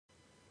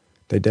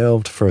They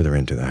delved further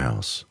into the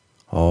house.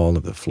 All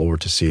of the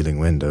floor-to-ceiling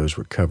windows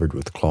were covered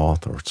with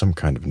cloth or some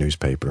kind of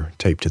newspaper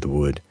taped to the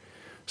wood,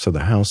 so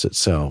the house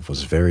itself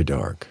was very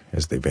dark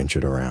as they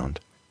ventured around.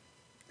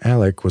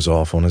 Alec was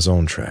off on his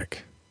own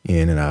track,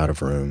 in and out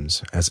of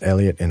rooms, as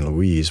Elliot and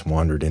Louise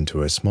wandered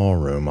into a small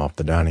room off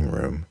the dining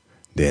room,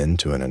 then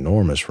to an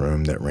enormous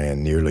room that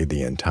ran nearly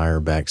the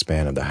entire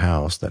backspan of the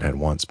house that had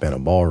once been a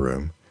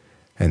ballroom,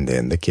 and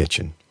then the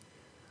kitchen.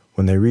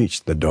 When they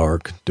reached the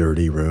dark,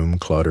 dirty room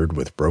cluttered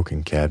with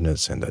broken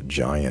cabinets and a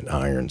giant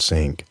iron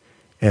sink,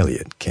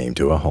 Elliot came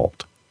to a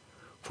halt.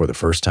 For the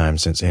first time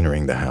since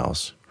entering the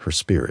house, her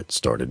spirit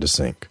started to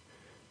sink.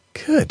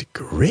 "Good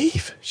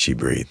grief," she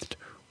breathed.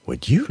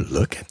 "Would you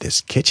look at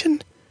this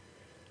kitchen?"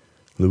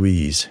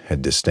 Louise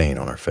had disdain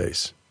on her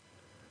face.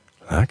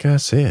 "Like I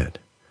said,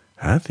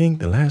 I think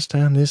the last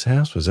time this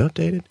house was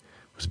updated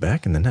was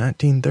back in the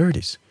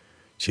 1930s.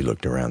 She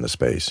looked around the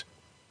space.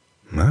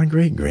 "My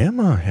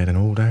great-grandma had an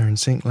old iron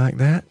sink like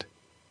that."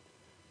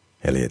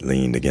 Elliot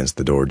leaned against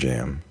the door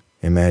jamb,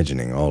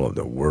 imagining all of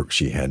the work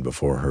she had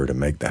before her to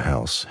make the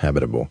house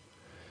habitable.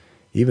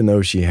 Even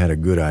though she had a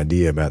good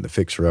idea about the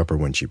fixer-upper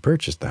when she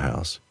purchased the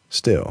house,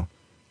 still,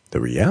 the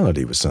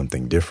reality was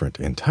something different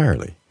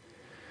entirely.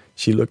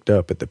 She looked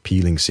up at the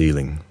peeling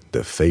ceiling,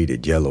 the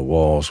faded yellow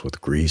walls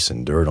with grease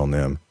and dirt on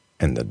them,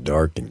 and the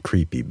dark and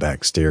creepy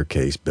back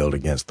staircase built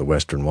against the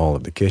western wall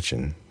of the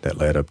kitchen that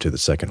led up to the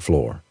second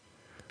floor.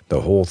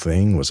 The whole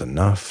thing was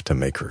enough to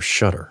make her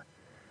shudder.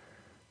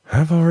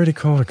 "I've already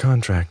called a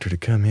contractor to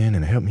come in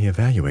and help me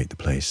evaluate the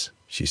place,"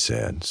 she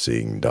said,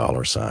 seeing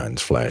dollar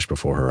signs flash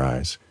before her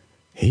eyes.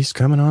 "He's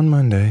coming on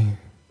Monday."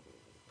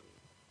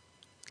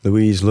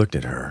 Louise looked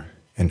at her,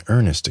 an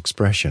earnest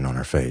expression on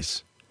her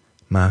face.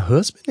 "My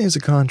husband is a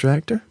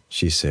contractor,"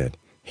 she said.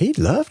 "He'd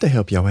love to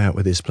help y'all out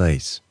with this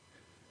place."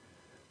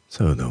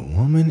 So the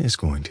woman is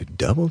going to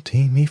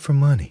double-team me for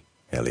money,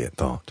 Elliot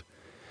thought.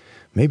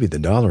 Maybe the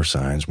dollar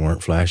signs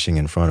weren't flashing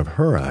in front of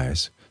her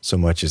eyes so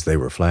much as they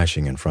were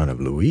flashing in front of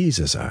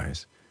Louise's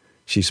eyes.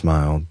 She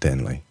smiled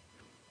thinly.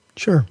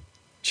 "Sure,"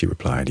 she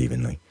replied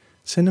evenly.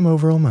 "Send him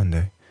over on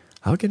Monday.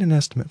 I'll get an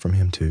estimate from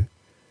him, too."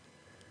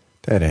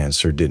 That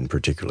answer didn't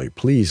particularly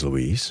please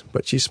Louise,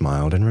 but she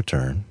smiled in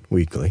return,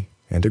 weakly,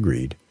 and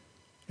agreed.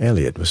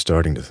 Elliot was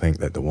starting to think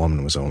that the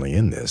woman was only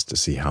in this to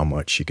see how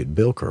much she could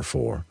bilk her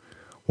for,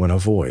 when a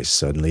voice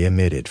suddenly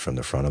emitted from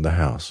the front of the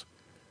house.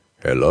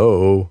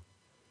 "Hello?"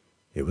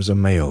 It was a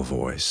male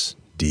voice,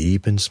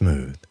 deep and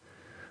smooth.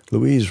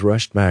 Louise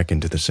rushed back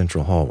into the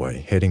central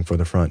hallway, heading for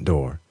the front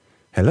door.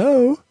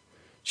 "Hello?"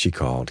 she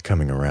called,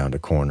 coming around a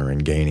corner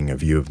and gaining a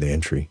view of the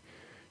entry.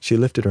 She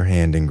lifted her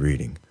hand in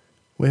greeting.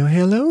 "Well,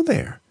 hello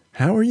there.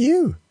 How are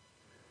you?"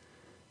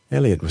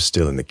 Elliot was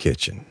still in the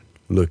kitchen,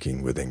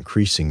 looking with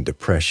increasing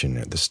depression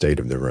at the state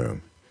of the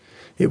room.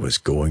 It was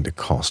going to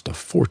cost a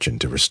fortune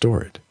to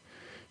restore it.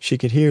 She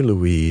could hear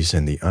Louise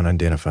and the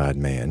unidentified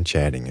man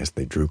chatting as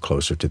they drew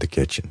closer to the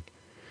kitchen.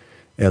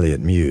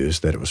 Elliot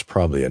mused that it was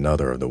probably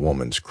another of the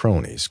woman's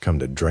cronies come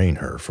to drain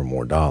her for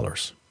more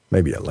dollars,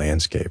 maybe a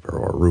landscaper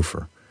or a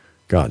roofer.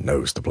 God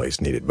knows the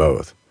place needed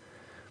both.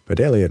 But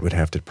Elliot would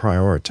have to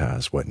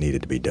prioritize what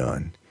needed to be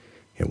done.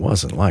 It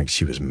wasn't like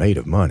she was made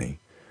of money,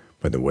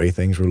 but the way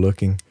things were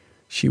looking,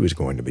 she was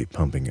going to be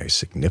pumping a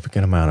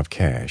significant amount of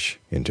cash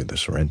into the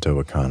Sorrento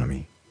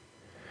economy.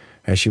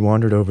 As she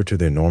wandered over to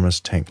the enormous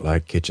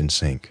tank-like kitchen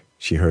sink,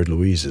 she heard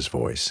Louise's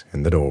voice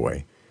in the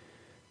doorway.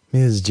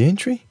 "Ms.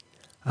 Gentry,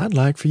 I'd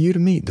like for you to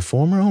meet the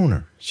former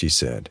owner," she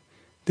said.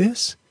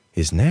 "This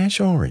is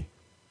Nash Orry."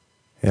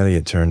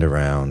 Elliot turned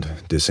around,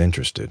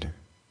 disinterested,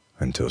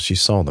 until she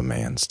saw the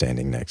man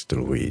standing next to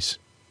Louise.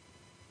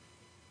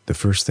 The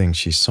first thing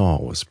she saw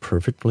was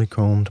perfectly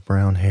combed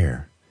brown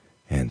hair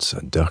and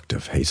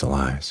seductive hazel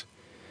eyes.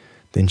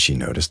 Then she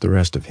noticed the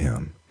rest of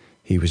him.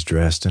 He was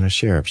dressed in a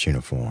sheriff's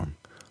uniform,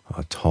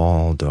 a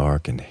tall,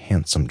 dark, and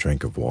handsome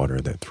drink of water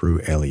that threw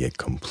Elliot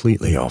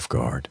completely off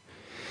guard.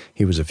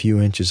 He was a few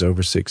inches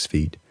over 6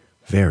 feet,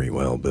 very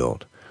well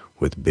built,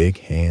 with big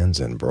hands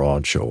and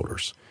broad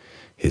shoulders.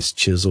 His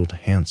chiseled,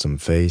 handsome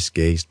face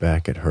gazed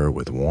back at her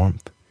with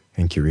warmth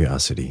and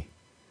curiosity.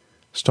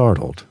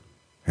 Startled,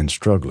 and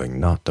struggling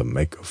not to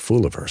make a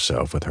fool of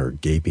herself with her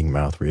gaping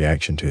mouth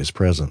reaction to his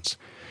presence,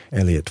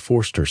 Elliot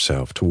forced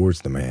herself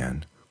towards the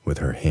man, with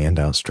her hand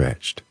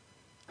outstretched.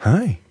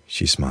 "Hi,"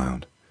 she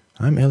smiled.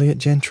 "I'm Elliot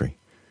Gentry.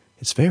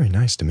 It's very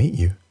nice to meet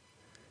you."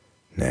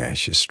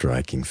 Nash's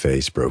striking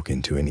face broke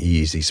into an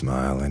easy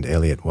smile, and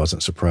Elliot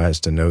wasn't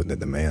surprised to note that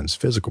the man's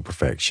physical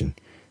perfection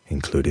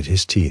included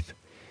his teeth.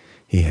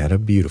 He had a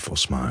beautiful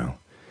smile.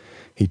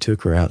 He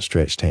took her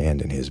outstretched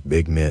hand in his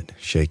big mitt,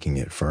 shaking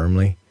it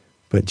firmly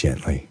but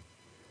gently.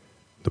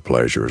 "The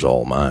pleasure is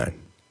all mine,"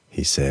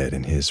 he said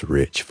in his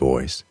rich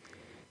voice.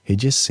 He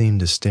just seemed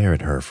to stare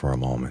at her for a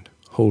moment,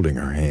 holding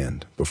her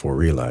hand, before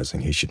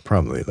realizing he should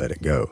probably let it go.